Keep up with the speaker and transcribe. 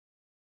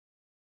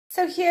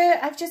So here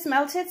I've just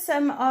melted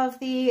some of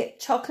the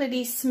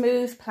chocolatey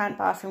smooth plant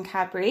bar from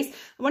Cadbury's.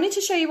 I wanted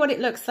to show you what it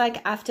looks like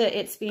after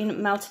it's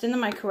been melted in the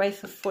microwave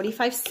for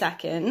 45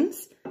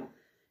 seconds.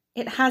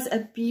 It has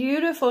a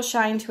beautiful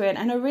shine to it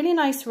and a really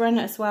nice run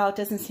as well. It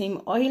doesn't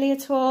seem oily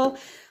at all.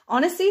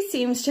 Honestly,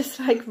 seems just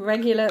like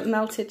regular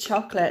melted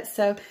chocolate.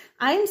 So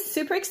I'm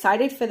super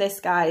excited for this,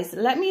 guys.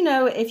 Let me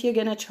know if you're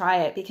gonna try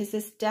it, because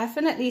this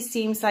definitely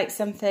seems like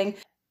something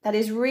that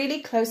is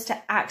really close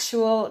to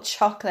actual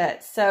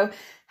chocolate. So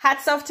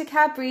hats off to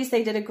Cadbury's,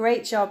 they did a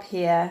great job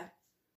here.